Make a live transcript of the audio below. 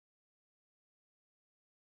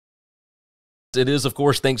It is, of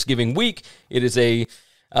course, Thanksgiving week. It is a,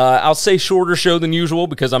 I'll say shorter show than usual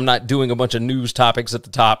because I'm not doing a bunch of news topics at the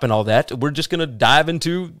top and all that. We're just going to dive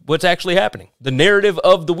into what's actually happening. The narrative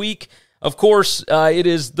of the week, of course, it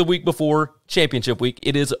is the week before championship week.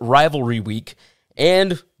 It is rivalry week,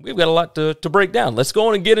 and we've got a lot to break down. Let's go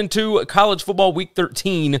on and get into college football week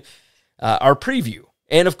 13, our preview.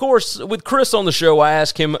 And, of course, with Chris on the show, I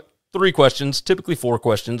ask him 3 questions, typically 4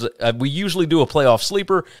 questions. We usually do a playoff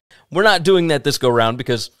sleeper. We're not doing that this go-round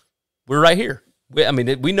because we're right here.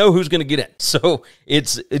 We know who's going to get in. So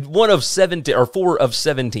it's one of 4 of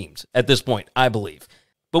 7 teams at this point, I believe.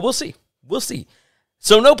 But we'll see. We'll see.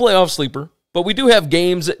 So no playoff sleeper, but we do have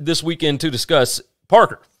games this weekend to discuss.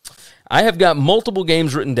 Parker, I have got multiple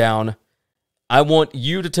games written down. I want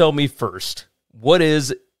you to tell me first, what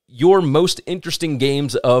is your most interesting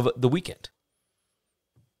games of the weekend?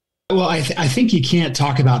 Well, I think you can't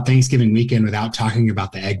talk about Thanksgiving weekend without talking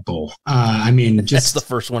about the Egg Bowl. That's the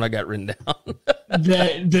first one I got written down.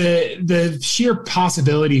 the sheer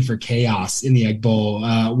possibility for chaos in the Egg Bowl,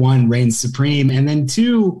 one, reigns supreme, and then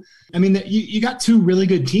 2, you got 2 really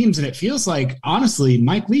good teams, and it feels like, honestly,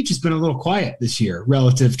 Mike Leach has been a little quiet this year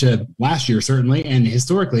relative to last year, certainly, and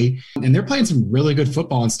historically, and they're playing some really good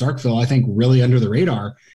football in Starkville, I think, really under the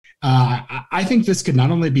radar. I think this could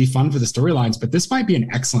not only be fun for the storylines, but this might be an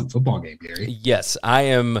excellent football game, Gary. Yes, I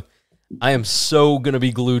am so going to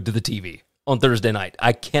be glued to the TV on Thursday night.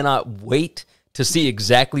 I cannot wait to see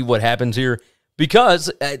exactly what happens here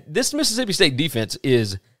because this Mississippi State defense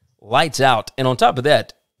is lights out. And on top of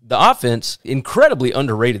that, the offense, incredibly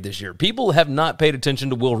underrated this year. People have not paid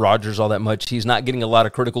attention to Will Rogers all that much. He's not getting a lot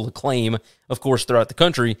of critical acclaim, of course, throughout the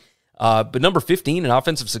country. But number 15 in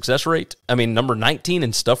offensive success rate, number 19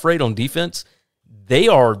 in stuff rate on defense, they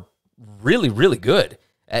are really, really good.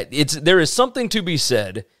 There is something to be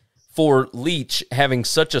said for Leach having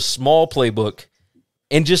such a small playbook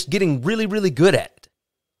and just getting really, really good at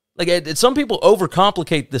it. Some people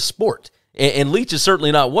overcomplicate this sport, and Leach is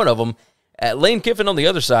certainly not one of them. Lane Kiffin on the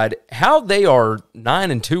other side, how they are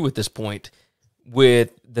 9-2 at this point with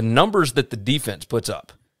the numbers that the defense puts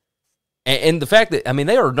up. And the fact that,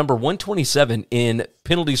 they are number 127 in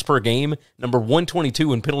penalties per game, number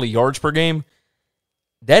 122 in penalty yards per game.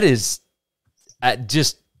 That is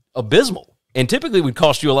just abysmal. And typically would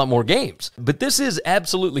cost you a lot more games. But this is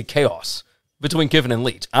absolutely chaos between Kiffin and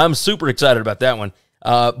Leach. I'm super excited about that one.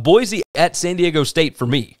 Boise at San Diego State, for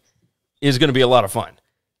me, is going to be a lot of fun.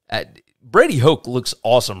 Brady Hoke looks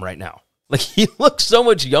awesome right now. He looks so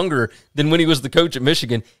much younger than when he was the coach at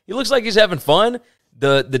Michigan. He looks like he's having fun.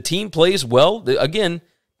 The team plays well. Again,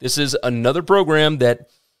 this is another program that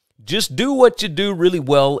just do what you do really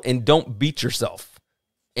well and don't beat yourself.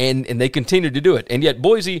 And they continue to do it. And yet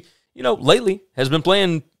Boise, lately has been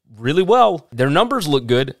playing really well. Their numbers look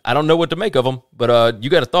good. I don't know what to make of them, but you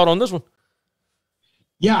got a thought on this one?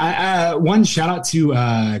 Yeah, one shout out to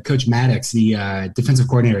Coach Maddox, the defensive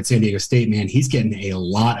coordinator at San Diego State. Man, he's getting a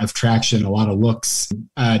lot of traction, a lot of looks,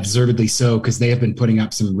 deservedly so, because they have been putting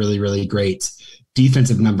up some really, really great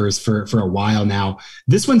defensive numbers for a while now.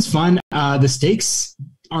 This one's fun. The stakes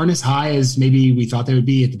aren't as high as maybe we thought they would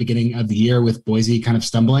be at the beginning of the year with Boise kind of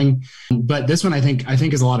stumbling. But this one I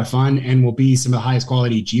think is a lot of fun and will be some of the highest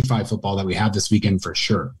quality G5 football that we have this weekend for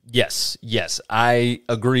sure. Yes, I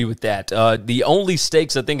agree with that. The only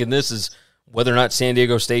stakes I think in this is whether or not San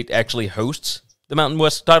Diego State actually hosts the Mountain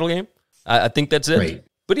West title game. I think that's it. Right.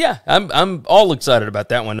 But yeah, I'm all excited about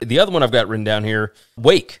that one. The other one I've got written down here,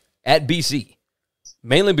 Wake at BC.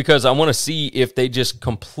 Mainly because I want to see if they just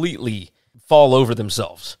completely fall over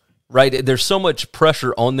themselves, right? There's so much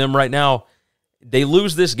pressure on them right now. They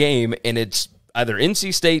lose this game, and it's either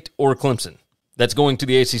NC State or Clemson that's going to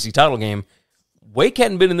the ACC title game. Wake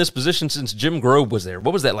hadn't been in this position since Jim Grove was there.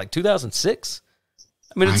 What was that, like 2006?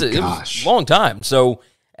 It was a long time. So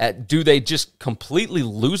do they just completely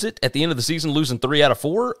lose it at the end of the season, losing 3 out of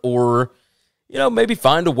 4, or maybe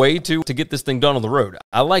find a way to get this thing done on the road?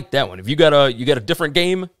 I like that one. Have you got a different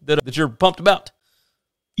game that you're pumped about?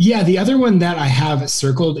 Yeah, the other one that I have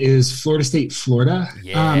circled is Florida State, Florida.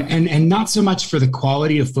 Yeah. And not so much for the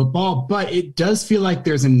quality of football, but it does feel like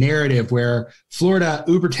there's a narrative where Florida,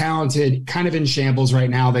 uber talented, kind of in shambles right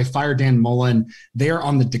now. They fired Dan Mullen. They're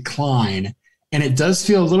on the decline. And it does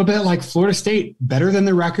feel a little bit like Florida State, better than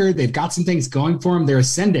the record. They've got some things going for them. They're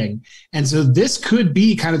ascending. And so this could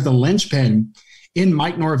be kind of the linchpin in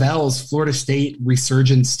Mike Norvell's Florida State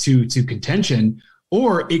resurgence to contention,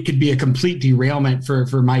 or it could be a complete derailment for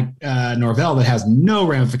Mike Norvell that has no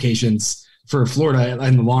ramifications for Florida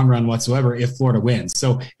in the long run whatsoever if Florida wins.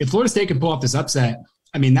 So if Florida State can pull off this upset,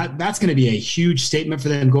 I mean, that's going to be a huge statement for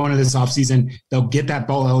them going into this offseason. They'll get that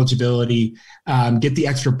bowl eligibility, get the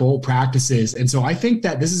extra bowl practices. And so I think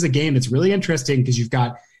that this is a game that's really interesting because you've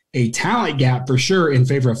got a talent gap for sure in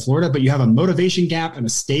favor of Florida, but you have a motivation gap and a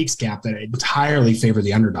stakes gap that entirely favor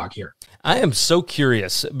the underdog here. I am so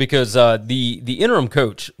curious because the interim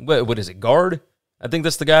coach, what is it, guard? I think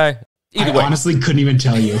that's the guy. Either way, honestly couldn't even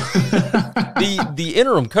tell you. the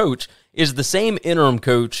interim coach is the same interim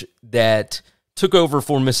coach that took over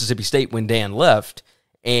for Mississippi State when Dan left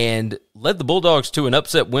and led the Bulldogs to an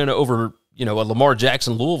upset win over, a Lamar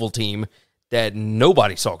Jackson Louisville team that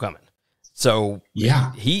nobody saw coming. So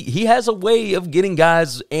yeah, he has a way of getting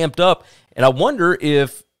guys amped up, and I wonder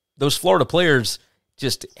if those Florida players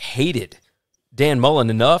just hated Dan Mullen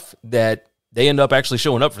enough that they end up actually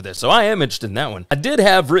showing up for this. So I am interested in that one. I did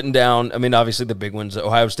have written down, obviously the big ones,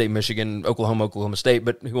 Ohio State, Michigan, Oklahoma State,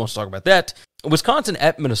 but who wants to talk about that? Wisconsin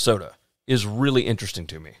at Minnesota is really interesting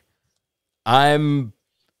to me.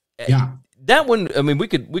 That one, we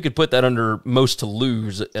could put that under most to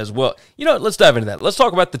lose as well. Let's dive into that. Let's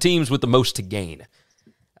talk about the teams with the most to gain.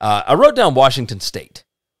 I wrote down Washington State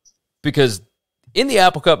because in the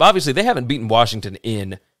Apple Cup, obviously they haven't beaten Washington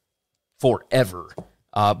in forever.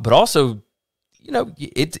 But also,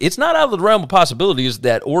 it's not out of the realm of possibilities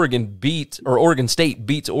that Oregon State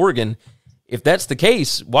beats Oregon. If that's the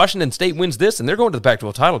case, Washington State wins this and they're going to the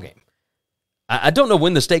Pac-12 title game. I don't know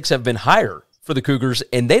when the stakes have been higher for the Cougars,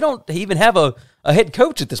 and they don't even have a head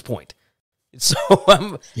coach at this point. So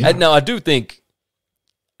I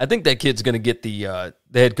think that kid's going to get the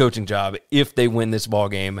head coaching job if they win this ball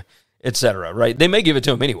game, etc. Right? They may give it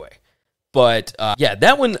to him anyway. But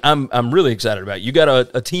that one I'm really excited about. You got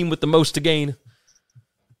a team with the most to gain.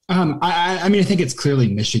 I think it's clearly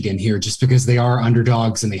Michigan here, just because they are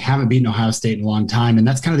underdogs and they haven't beaten Ohio State in a long time, and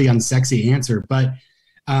that's kind of the unsexy answer. But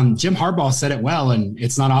Jim Harbaugh said it well, and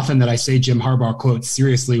it's not often that I say Jim Harbaugh quotes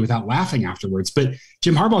seriously without laughing afterwards. But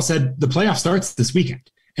Jim Harbaugh said the playoff starts this weekend,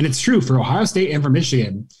 and it's true for Ohio State and for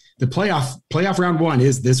Michigan. The playoff round one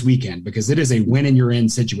is this weekend because it is a win and you're in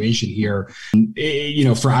situation here.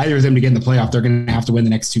 For either of them to get in the playoff, they're going to have to win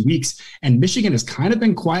the next 2 weeks. And Michigan has kind of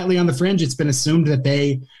been quietly on the fringe. It's been assumed that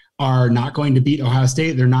they are not going to beat Ohio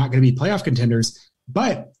State. They're not going to be playoff contenders.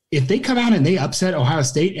 But if they come out and they upset Ohio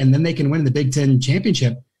State and then they can win the Big Ten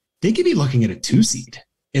championship, they could be looking at a 2 seed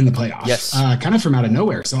in the playoffs, yes. Kind of from out of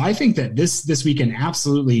nowhere. So I think that this weekend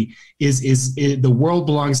absolutely is the world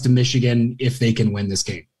belongs to Michigan if they can win this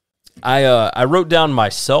game. I wrote down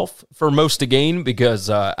myself for most to gain because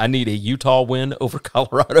I need a Utah win over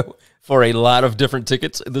Colorado for a lot of different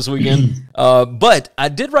tickets this weekend. But I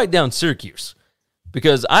did write down Syracuse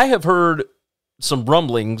because I have heard some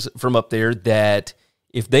rumblings from up there that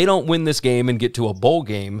if they don't win this game and get to a bowl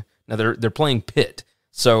game, now they're playing Pitt,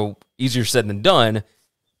 so easier said than done.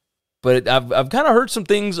 But I've kind of heard some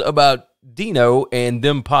things about Dino and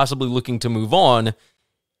them possibly looking to move on.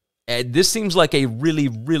 This seems like a really,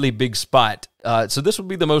 really big spot. So this would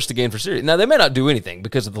be the most to gain for Syracuse. Now, they may not do anything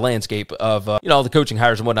because of the landscape of all the coaching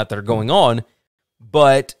hires and whatnot that are going on.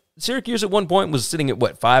 But Syracuse at one point was sitting at,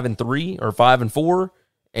 5-3 or 5-4?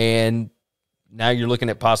 And now you're looking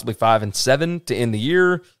at possibly 5-7 to end the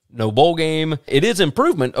year. No bowl game. It is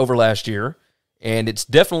improvement over last year, and it's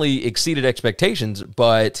definitely exceeded expectations,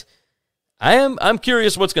 but I'm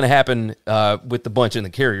curious what's going to happen with the bunch in the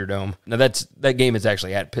Carrier Dome. Now that game is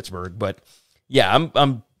actually at Pittsburgh, but yeah,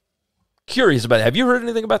 I'm curious about it. Have you heard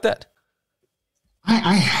anything about that?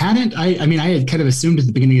 I hadn't. I had kind of assumed at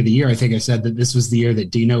the beginning of the year. I think I said that this was the year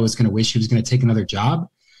that Dino was going to wish he was going to take another job.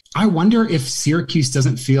 I wonder if Syracuse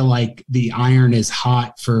doesn't feel like the iron is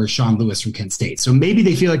hot for Sean Lewis from Kent State. So maybe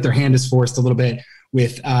they feel like their hand is forced a little bit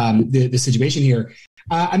with the situation here.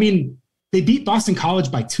 They beat Boston College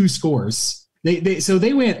by 2 scores. They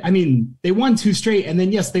won 2 straight, and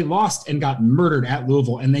then yes, they lost and got murdered at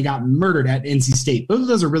Louisville, and they got murdered at NC State. Both of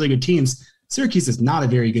those are really good teams. Syracuse is not a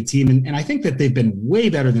very good team, and I think that they've been way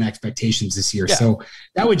better than expectations this year. Yeah. So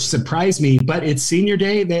that would surprise me. But it's senior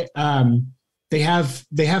day. They have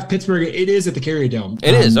Pittsburgh. It is at the Carrier Dome.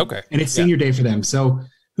 It is okay, and it's senior day for them. So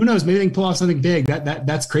who knows? Maybe they can pull off something big.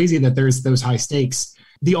 That's crazy that there's those high stakes.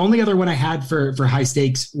 The only other one I had for high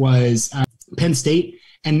stakes was Penn State,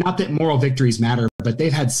 and not that moral victories matter, but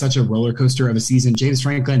they've had such a roller coaster of a season. James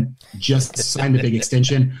Franklin just signed a big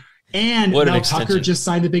extension, and Mel Tucker just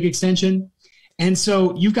signed a big extension. And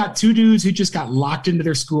so you've got 2 dudes who just got locked into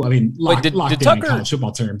their school. Locked in college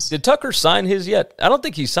football terms. Did Tucker sign his yet? I don't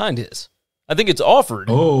think he signed his. I think it's offered.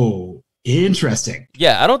 Oh, interesting.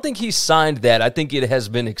 Yeah, I don't think he signed that. I think it has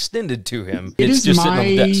been extended to him. It's just sitting on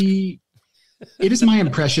the desk. It is my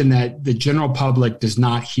impression that the general public does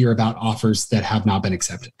not hear about offers that have not been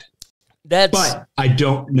accepted. But I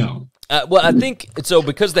don't know. Well, I think so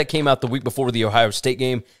because that came out the week before the Ohio State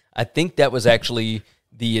game. I think that was actually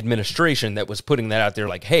the administration that was putting that out there,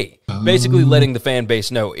 like, hey, basically letting the fan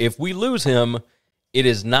base know if we lose him, it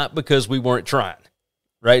is not because we weren't trying,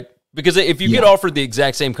 right? Because if you get offered the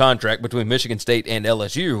exact same contract between Michigan State and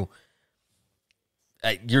LSU,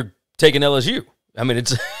 you're taking LSU. I mean,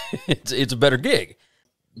 it's a better gig.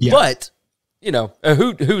 Yes. But, you know,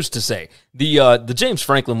 who's to say? The James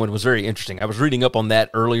Franklin one was very interesting. I was reading up on that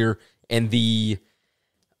earlier, and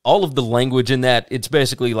all of the language in that, it's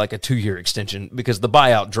basically like a 2-year extension because the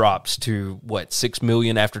buyout drops to, $6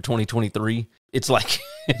 million after 2023? It's like,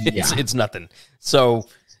 it's nothing. So,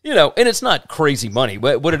 you know, and it's not crazy money.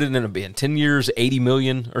 What did it end up being? 10 years, $80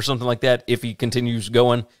 million or something like that if he continues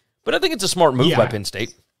going. But I think it's a smart move by Penn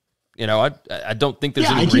State. You know, I don't think there's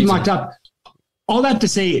any reason. I keep locked up. All that to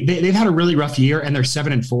say, they've had a really rough year, and they're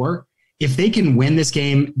 7-4. If they can win this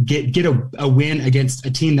game, get a win against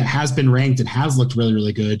a team that has been ranked and has looked really,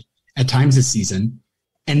 really good at times this season,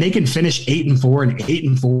 and they can finish 8-4, and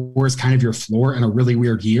 8-4 is kind of your floor in a really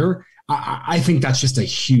weird year, I think that's just a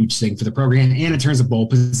huge thing for the program. And in terms of bowl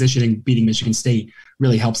positioning, beating Michigan State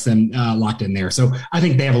really helps them locked in there. So I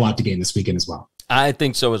think they have a lot to gain this weekend as well. I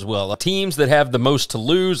think so as well. Teams that have the most to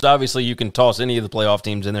lose, obviously you can toss any of the playoff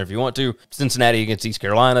teams in there if you want to. Cincinnati against East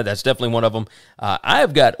Carolina, that's definitely one of them.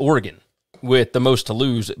 I've got Oregon with the most to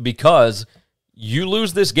lose because you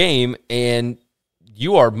lose this game and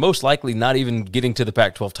you are most likely not even getting to the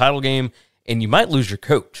Pac-12 title game, and you might lose your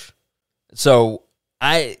coach. So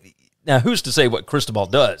now who's to say what Cristobal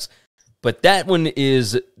does? But that one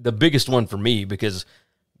is the biggest one for me because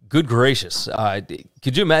good gracious.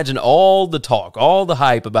 Could you imagine all the talk, all the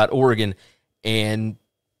hype about Oregon, and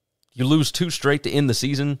you lose 2 straight to end the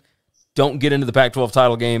season, don't get into the Pac-12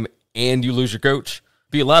 title game, and you lose your coach?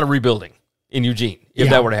 Be a lot of rebuilding in Eugene if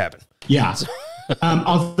that were to happen. Yeah.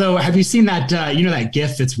 Although, have you seen that, that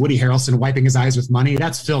GIF that's Woody Harrelson wiping his eyes with money?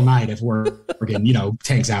 That's Phil Knight if Oregon,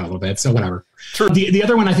 tanks out a little bit. So whatever. True. The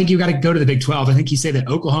other one, I think you got to go to the Big 12. I think you say that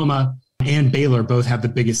Oklahoma and Baylor both have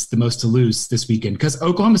the most to lose this weekend because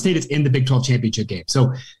Oklahoma State is in the Big 12 championship game.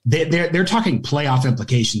 So they're talking playoff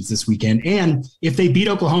implications this weekend. And if they beat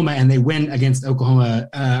Oklahoma and they win against Oklahoma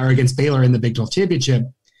or against Baylor in the Big 12 championship,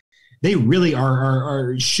 they really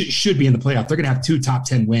should be in the playoff. They're going to have 2 top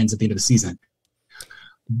 10 wins at the end of the season.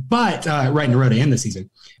 But right in a row to end the season.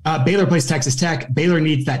 Baylor plays Texas Tech. Baylor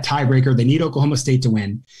needs that tiebreaker. They need Oklahoma State to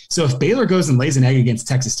win. So if Baylor goes and lays an egg against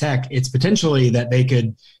Texas Tech, it's potentially that they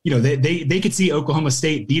could, they could see Oklahoma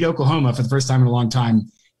State beat Oklahoma for the first time in a long time.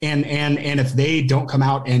 And if they don't come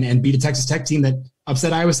out and beat a Texas Tech team that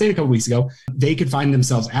upset Iowa State a couple weeks ago, they could find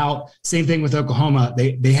themselves out. Same thing with Oklahoma.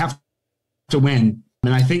 They have to win.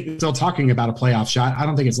 And I think still talking about a playoff shot. I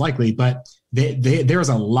don't think it's likely, but there's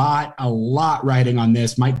a lot riding on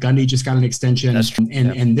this. Mike Gundy just got an extension,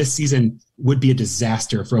 and this season would be a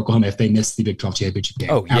disaster for Oklahoma if they miss the Big 12 championship game.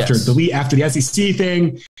 After the SEC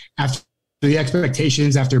thing, after the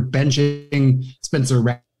expectations, after benching Spencer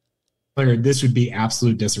Rattler, this would be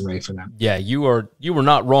absolute disarray for them. Yeah, you were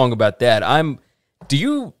not wrong about that. Do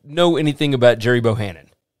you know anything about Jerry Bohannon?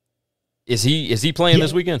 Is he playing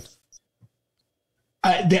this weekend?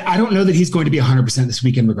 I don't know that he's going to be 100% this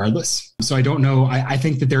weekend regardless. So I don't know. I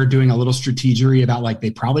think that they're doing a little strategery about they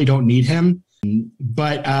probably don't need him.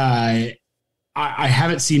 But I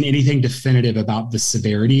haven't seen anything definitive about the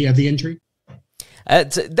severity of the injury.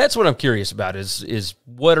 That's what I'm curious about is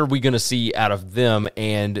what are we going to see out of them?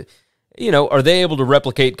 And, are they able to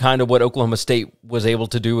replicate kind of what Oklahoma State was able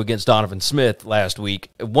to do against Donovan Smith last week?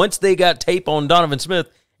 Once they got tape on Donovan Smith,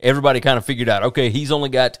 everybody kind of figured out, okay, he's only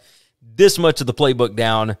got this much of the playbook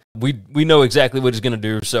down. We know exactly what he's going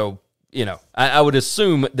to do. So, I would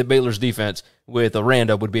assume that Baylor's defense with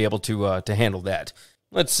Aranda would be able to handle that.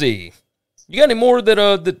 Let's see. You got any more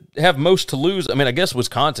that have most to lose? I mean, I guess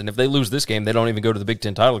Wisconsin, if they lose this game, they don't even go to the Big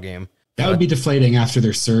Ten title game. That would be deflating after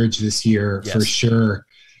their surge this year, for sure.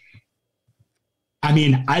 I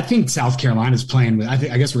mean, I think South Carolina's playing with, I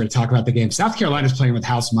guess we're going to talk about the game. South Carolina's playing with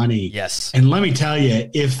house money. Yes. And let me tell you,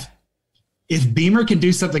 if Beamer can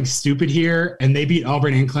do something stupid here and they beat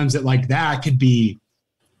Auburn and Clemson, that could be,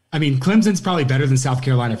 Clemson's probably better than South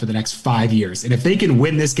Carolina for the next 5 years. And if they can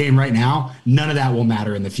win this game right now, none of that will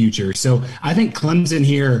matter in the future. So I think Clemson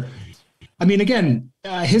here,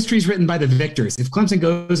 history's written by the victors. If Clemson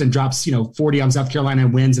goes and drops, 40 on South Carolina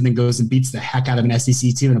and wins and then goes and beats the heck out of an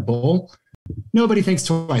SEC team in a bowl, nobody thinks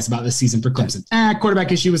twice about this season for Clemson.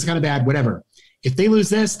 Quarterback issue was kind of bad, whatever. If they lose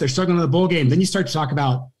this, they're struggling in the bowl game. Then you start to talk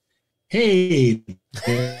about, hey,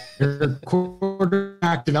 Their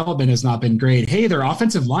quarterback development has not been great. Hey, their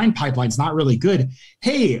offensive line pipeline's not really good.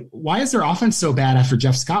 Hey, why is their offense so bad after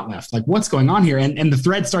Jeff Scott left? Like, what's going on here? And the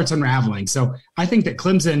thread starts unraveling. So I think that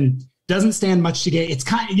Clemson doesn't stand much to gain. It's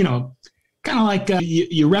kind of like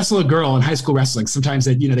you wrestle a girl in high school wrestling. Sometimes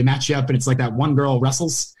they match you up, and it's like that one girl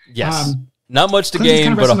wrestles. Yes. Not much to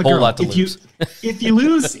gain, but a whole lot to lose. If you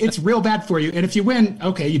lose, it's real bad for you. And if you win,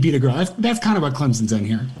 okay, you beat a girl. That's kind of what Clemson's in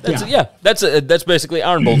here. That's basically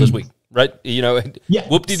Iron Bowl this week, right?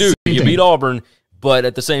 Whoop-de-doo, you beat Auburn, but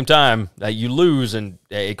at the same time, you lose, and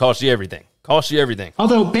it costs you everything.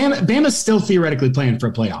 Although Bama's still theoretically playing for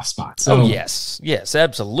a playoff spot. So. Oh, yes,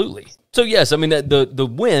 absolutely. So, yes, I mean, the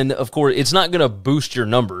win, of course, it's not going to boost your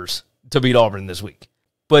numbers to beat Auburn this week,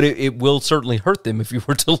 but it will certainly hurt them if you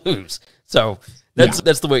were to lose. So that's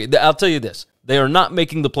the way. I'll tell you this: they are not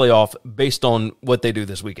making the playoff based on what they do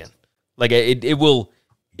this weekend. Like it will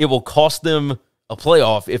cost them a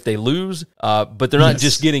playoff if they lose, but they're not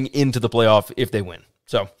just getting into the playoff if they win.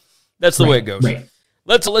 So that's the way it goes. Right.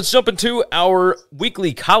 Let's jump into our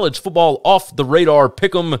weekly college football off the radar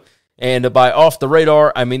pick'em. And by off the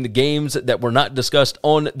radar, I mean the games that were not discussed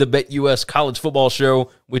on the BetUS College Football Show,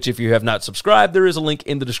 which if you have not subscribed, there is a link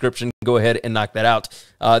in the description. Go ahead and knock that out.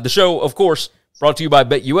 The show, of course, brought to you by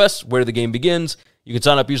BetUS, where the game begins. You can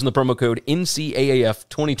sign up using the promo code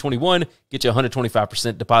NCAAF2021, get you a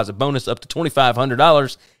 125% deposit bonus up to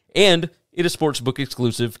 $2,500, and it is sportsbook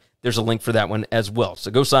exclusive. There's a link for that one as well.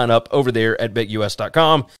 So go sign up over there at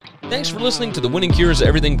BetUS.com. Thanks for listening to the Winning Cures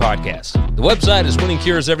Everything podcast. The website is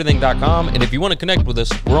winningcureseverything.com, and if you want to connect with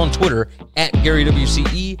us, we're on Twitter at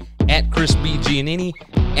GaryWCE, at Chris B. Giannini,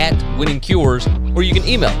 at Winning Cures, or you can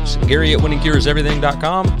email us, Gary at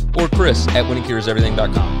winningcureseverything.com or Chris at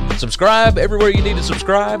winningcureseverything.com. Subscribe everywhere you need to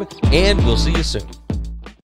subscribe, and we'll see you soon.